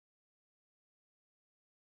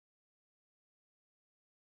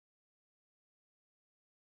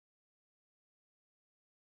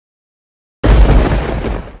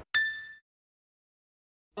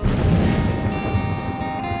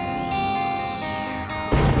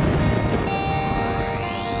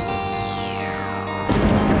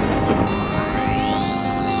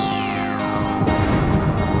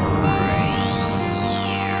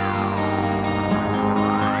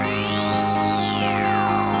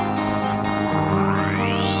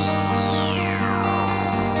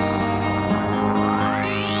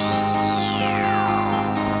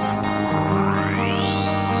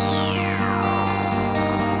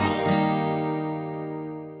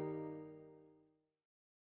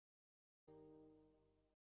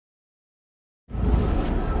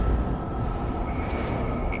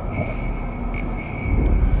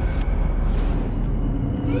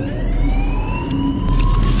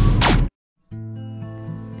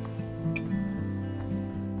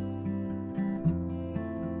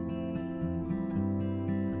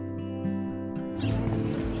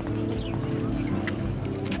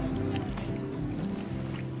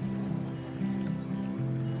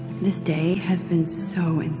This day has been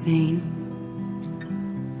so insane.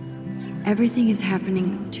 Everything is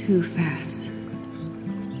happening too fast.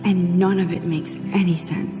 And none of it makes any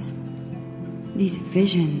sense. These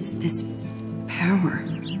visions, this power.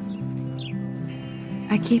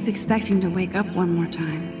 I keep expecting to wake up one more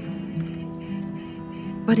time.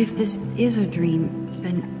 But if this is a dream,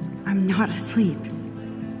 then I'm not asleep.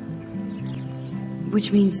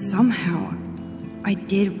 Which means somehow I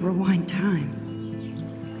did rewind time.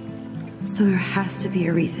 So there has to be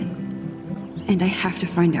a reason. And I have to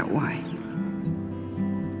find out why.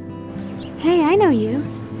 Hey, I know you.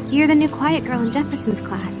 You're the new quiet girl in Jefferson's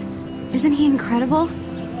class. Isn't he incredible?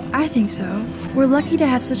 I think so. We're lucky to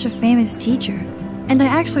have such a famous teacher. And I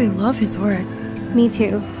actually love his work. Me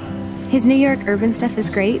too. His New York urban stuff is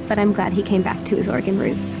great, but I'm glad he came back to his Oregon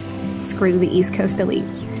roots. Screw the East Coast elite.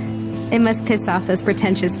 It must piss off those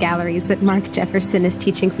pretentious galleries that Mark Jefferson is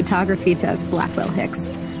teaching photography to us Blackwell Hicks.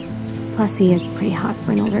 Plus, he is pretty hot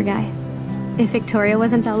for an older guy. If Victoria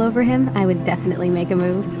wasn't all over him, I would definitely make a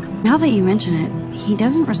move. Now that you mention it, he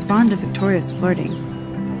doesn't respond to Victoria's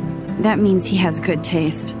flirting. That means he has good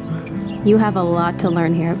taste. You have a lot to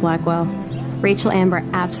learn here at Blackwell. Rachel Amber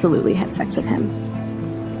absolutely had sex with him.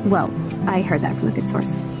 Well, I heard that from a good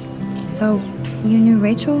source. So, you knew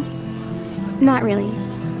Rachel? Not really.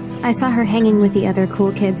 I saw her hanging with the other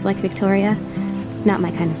cool kids like Victoria. Not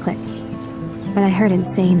my kind of clique. But I heard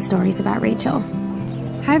insane stories about Rachel.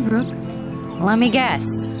 Hi, Brooke. Let me guess.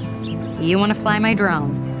 You want to fly my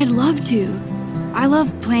drone? I'd love to. I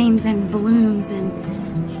love planes and balloons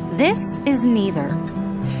and... This is neither.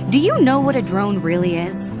 Do you know what a drone really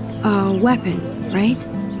is? A weapon, right?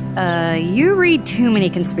 You read too many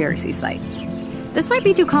conspiracy sites. This might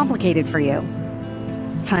be too complicated for you.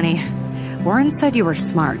 Funny, Warren said you were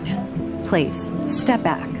smart. Please, step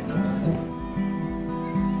back.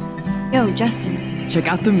 Yo, Justin. Check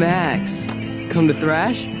out the Max. Come to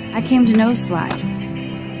thrash? I came to nose slide.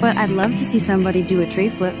 But I'd love to see somebody do a tree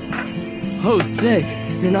flip. Oh, sick.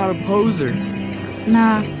 You're not a poser.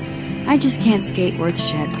 Nah, I just can't skate worth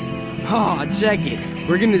shit. Aw, check it.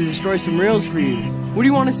 We're gonna destroy some rails for you. What do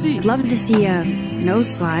you want to see? I'd love to see a nose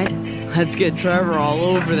slide. Let's get Trevor all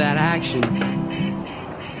over that action.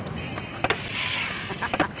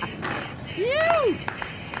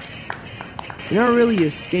 You're not really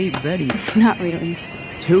escape ready. Not really.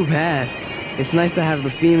 Too bad. It's nice to have the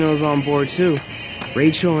females on board too.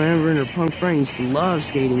 Rachel, Amber, and her punk friend used to love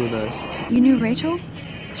skating with us. You knew Rachel?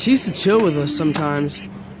 She used to chill with us sometimes.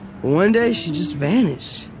 But one day, she just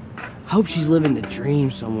vanished. I hope she's living the dream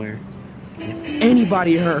somewhere. And if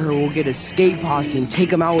anybody hurt her, we'll get a skate posse and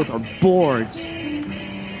take them out with our boards.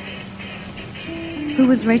 Who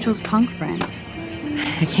was Rachel's punk friend?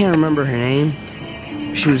 I can't remember her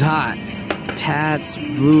name. She was hot. Tats,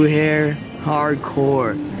 blue hair,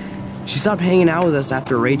 hardcore. She stopped hanging out with us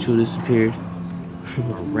after Rachel disappeared.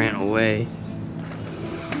 Or ran away.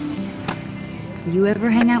 You ever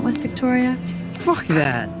hang out with Victoria? Fuck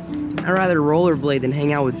that. I'd rather rollerblade than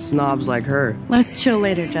hang out with snobs like her. Let's chill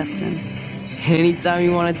later, Justin. Anytime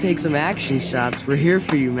you want to take some action shots, we're here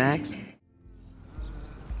for you, Max.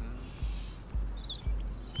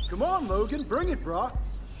 Come on, Logan, bring it, brah.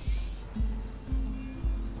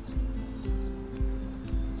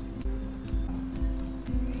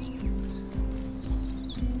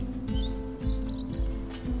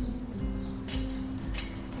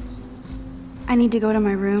 I need to go to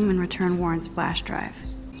my room and return Warren's flash drive.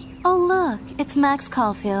 Oh look, it's Max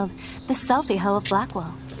Caulfield, the selfie hoe of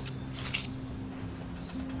Blackwell.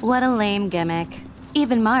 What a lame gimmick.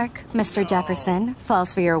 Even Mark, Mr. Jefferson,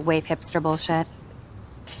 falls for your wave hipster bullshit.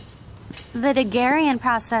 The Daguerrean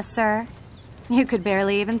process, sir. You could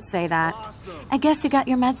barely even say that. I guess you got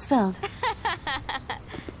your meds filled.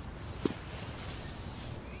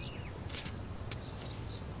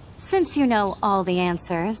 Since you know all the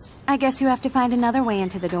answers, I guess you have to find another way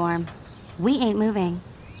into the dorm. We ain't moving.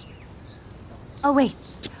 Oh wait,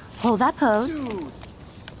 hold that pose.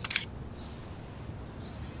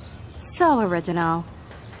 So original.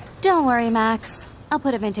 Don't worry, Max. I'll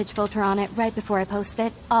put a vintage filter on it right before I post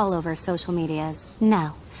it all over social medias.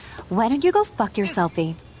 Now, why don't you go fuck your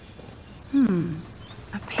selfie?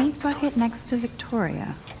 A paint bucket next to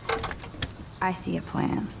Victoria. I see a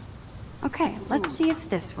plan. Okay, let's see if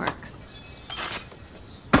this works.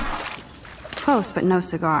 Close, but no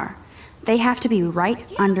cigar. They have to be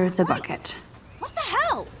right under the bucket. What the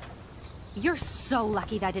hell? You're so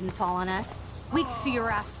lucky that didn't fall on us. We'd see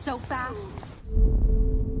your ass so fast.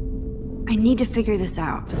 I need to figure this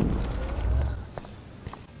out.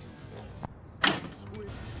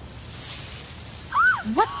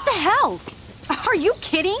 What the hell? Are you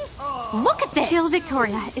kidding? Look at this! Chill,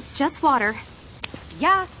 Victoria. It's just water.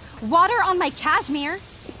 Yeah, water on my cashmere.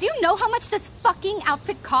 Do you know how much this fucking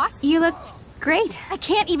outfit costs? You look great. I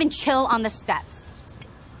can't even chill on the steps.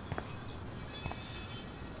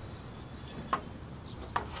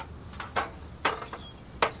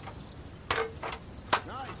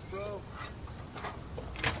 Nice, bro.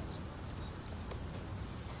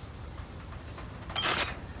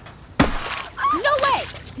 No way!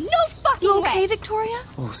 No fucking You okay, way! Victoria?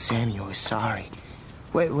 Oh, Samuel is sorry.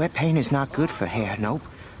 Wet paint is not good for hair, nope.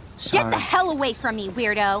 Sorry. Get the hell away from me,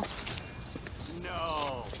 weirdo!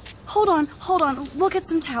 No. Hold on. We'll get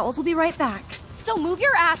some towels. We'll be right back. So move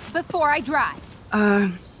your ass before I dry.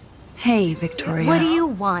 Hey, Victoria. What do you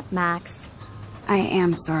want, Max? I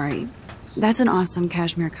am sorry. That's an awesome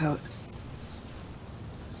cashmere coat.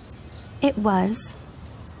 It was.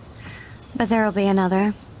 But there'll be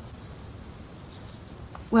another.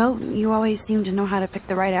 Well, you always seem to know how to pick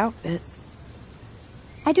the right outfits.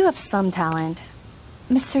 I do have some talent.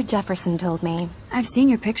 Mr. Jefferson told me. I've seen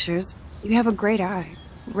your pictures. You have a great eye.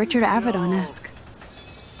 Richard Avedon-esque.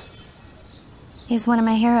 He's one of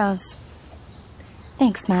my heroes.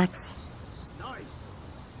 Thanks, Max. Nice.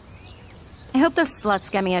 I hope those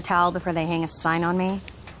sluts get me a towel before they hang a sign on me.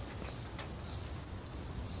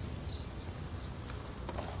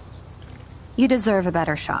 You deserve a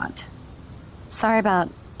better shot. Sorry about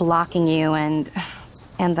blocking you and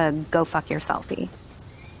the go fuck your selfie.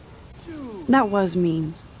 That was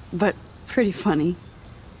mean, but pretty funny.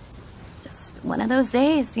 Just one of those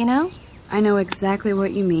days, you know? I know exactly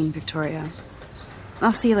what you mean, Victoria.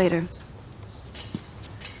 I'll see you later.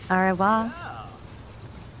 Au revoir.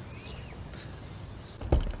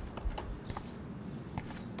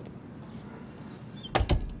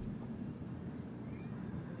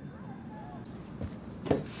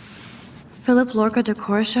 Philip Lorca de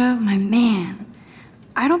Corsia, my man.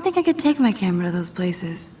 I don't think I could take my camera to those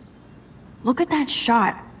places. Look at that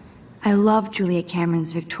shot. I love Julia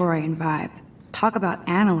Cameron's Victorian vibe. Talk about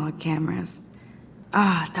analog cameras.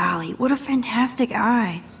 Ah, Dolly, what a fantastic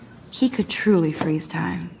eye. He could truly freeze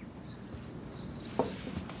time.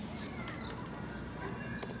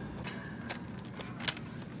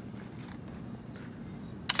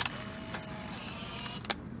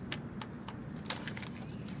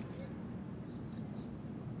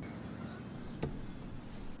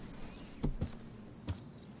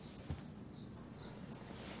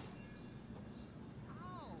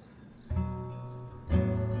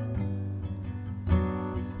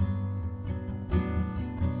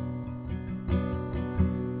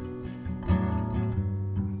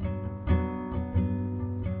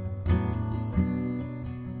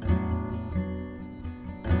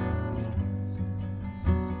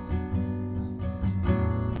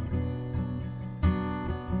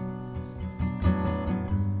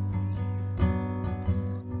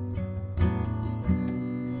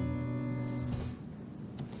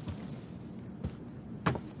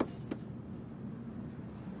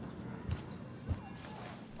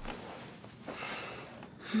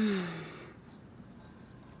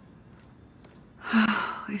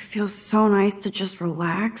 It feels so nice to just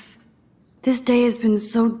relax. This day has been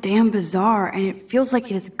so damn bizarre, and it feels like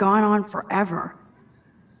it has gone on forever.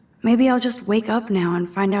 Maybe I'll just wake up now and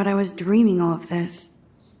find out I was dreaming all of this.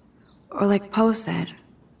 Or like Poe said,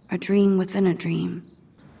 a dream within a dream.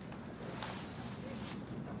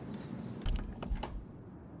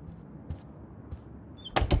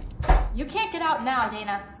 You can't get out now,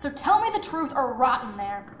 Dana, so tell me the truth or rot in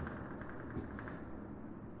there.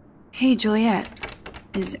 Hey, Juliet.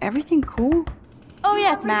 Is everything cool? Oh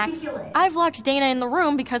yes, Max. I've locked Dana in the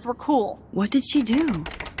room because we're cool. What did she do?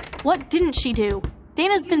 What didn't she do?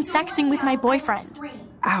 Dana's been sexting with my boyfriend.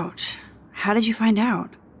 Ouch. How did you find out?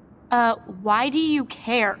 Why do you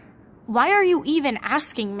care? Why are you even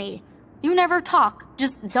asking me? You never talk,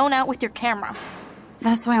 just zone out with your camera.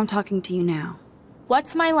 That's why I'm talking to you now.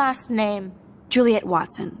 What's my last name? Juliet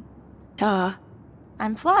Watson. Duh.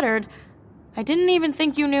 I'm flattered. I didn't even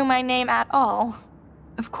think you knew my name at all.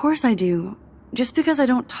 Of course I do. Just because I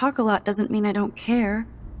don't talk a lot doesn't mean I don't care.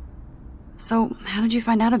 So, how did you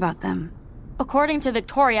find out about them? According to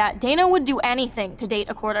Victoria, Dana would do anything to date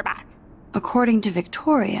a quarterback. According to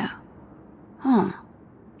Victoria? Huh.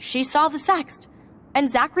 She saw the sext,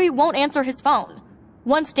 and Zachary won't answer his phone.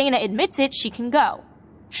 Once Dana admits it, she can go.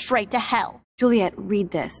 Straight to hell. Juliet,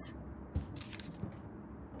 read this.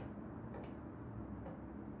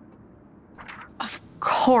 Of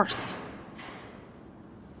course.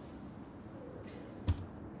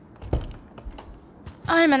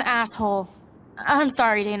 I'm an asshole. I'm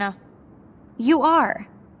sorry, Dana. You are.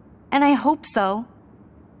 And I hope so.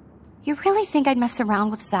 You really think I'd mess around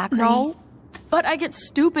with Zachary? No, but I get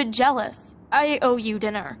stupid jealous. I owe you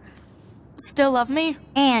dinner. Still love me?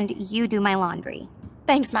 And you do my laundry.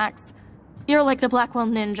 Thanks, Max. You're like the Blackwell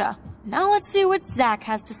Ninja. Now let's see what Zach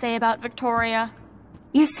has to say about Victoria.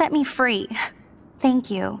 You set me free. Thank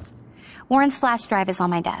you. Warren's flash drive is on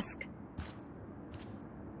my desk.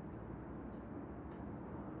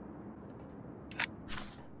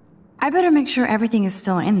 I better make sure everything is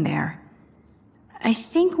still in there. I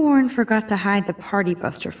think Warren forgot to hide the Party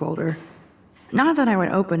Buster folder. Not that I would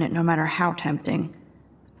open it no matter how tempting.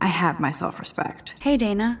 I have my self-respect. Hey,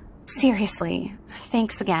 Dana. Seriously,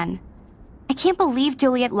 thanks again. I can't believe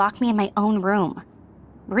Juliet locked me in my own room.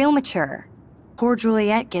 Real mature. Poor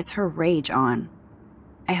Juliet gets her rage on.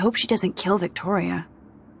 I hope she doesn't kill Victoria.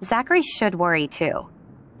 Zachary should worry too.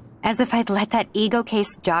 As if I'd let that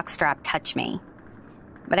ego-cased jockstrap touch me.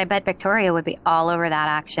 But I bet Victoria would be all over that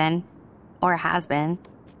action. Or has been.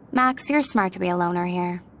 Max, you're smart to be a loner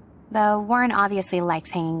here. Though Warren obviously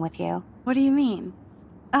likes hanging with you. What do you mean?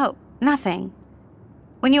 Oh, nothing.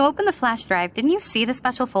 When you opened the flash drive, didn't you see the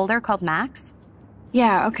special folder called Max?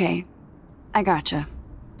 Yeah, okay. I gotcha.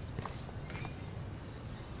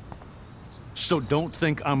 So don't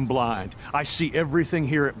think I'm blind. I see everything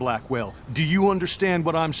here at Blackwell. Do you understand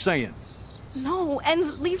what I'm saying? No,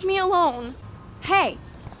 and leave me alone. Hey,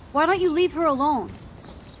 why don't you leave her alone?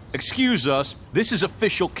 Excuse us, this is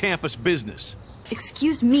official campus business.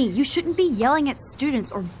 Excuse me, you shouldn't be yelling at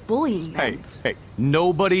students or bullying them. Hey,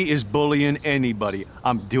 nobody is bullying anybody.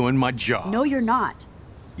 I'm doing my job. No, you're not.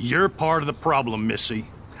 You're part of the problem, Missy.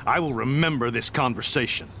 I will remember this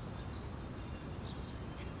conversation.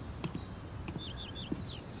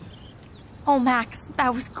 Oh, Max,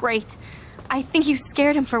 that was great. I think you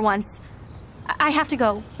scared him for once. I have to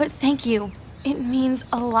go, but thank you. It means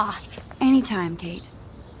a lot. Anytime, Kate.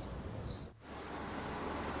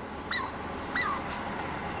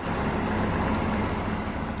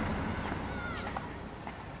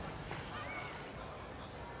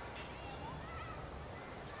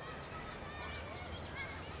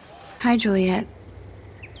 Hi, Juliet.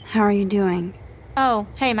 How are you doing? Oh,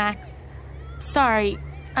 hey, Max. Sorry,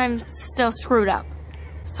 I'm still screwed up.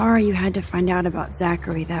 Sorry you had to find out about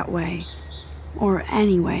Zachary that way. Or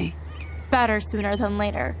anyway. Better sooner than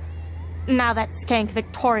later. Now that skank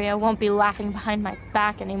Victoria won't be laughing behind my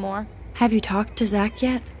back anymore. Have you talked to Zach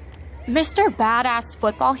yet? Mr. Badass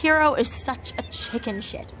Football Hero is such a chicken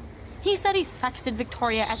shit. He said he sexted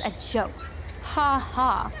Victoria as a joke. Ha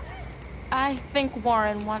ha. I think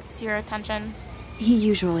Warren wants your attention. He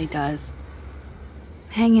usually does.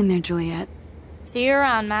 Hang in there, Juliet. See you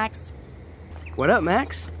around, Max. What up,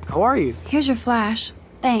 Max? How are you? Here's your flash.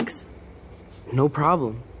 Thanks. No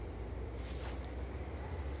problem.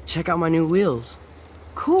 Check out my new wheels.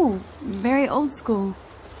 Cool. Very old school.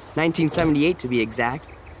 1978 to be exact.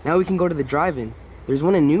 Now we can go to the drive-in. There's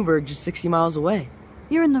one in Newburgh just 60 miles away.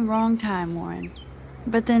 You're in the wrong time, Warren.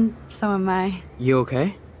 But then, so am I. You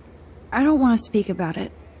okay? I don't want to speak about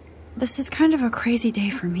it. This is kind of a crazy day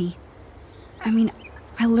for me. I mean,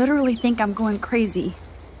 I literally think I'm going crazy.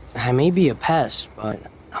 I may be a pest, but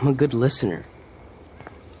I'm a good listener.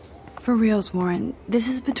 For reals, Warren, this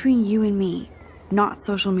is between you and me, not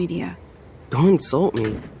social media. Don't insult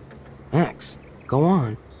me. Max, go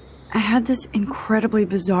on. I had this incredibly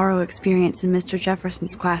bizarro experience in Mr.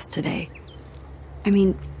 Jefferson's class today. I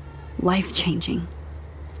mean, life-changing.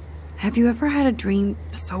 Have you ever had a dream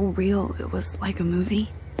so real it was like a movie?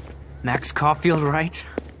 Max Caulfield, right?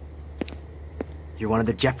 You're one of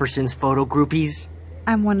the Jefferson's photo groupies?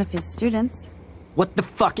 I'm one of his students. What the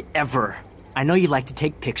fuck ever? I know you like to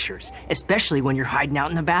take pictures, especially when you're hiding out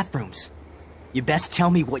in the bathrooms. You best tell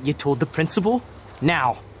me what you told the principal,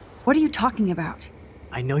 now. What are you talking about?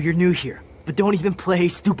 I know you're new here, but don't even play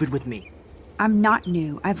stupid with me. I'm not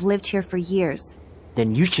new. I've lived here for years.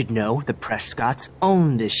 Then you should know the Prescotts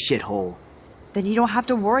own this shithole. Then you don't have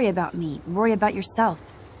to worry about me. Worry about yourself.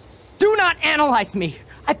 Do not analyze me!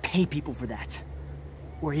 I pay people for that.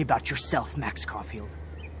 Worry about yourself, Max Caulfield.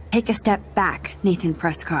 Take a step back, Nathan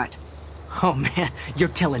Prescott. Oh man, you're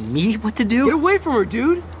telling me what to do? Get away from her,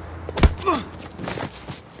 dude!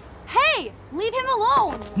 Hey! Leave him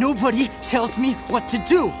alone! Nobody tells me what to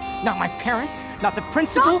do! Not my parents, not the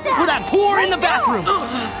principal, Stop that! or that whore Right in the bathroom!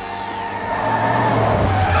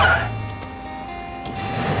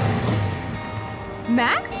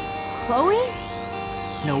 Max? Chloe?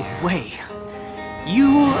 No way.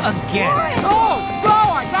 You again. Oh, bro,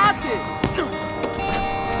 I got this!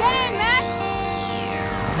 Get in, Max!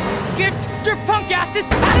 Get your punk asses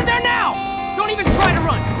out of there now! Don't even try to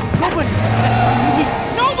run! Nobody!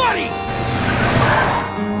 Nobody!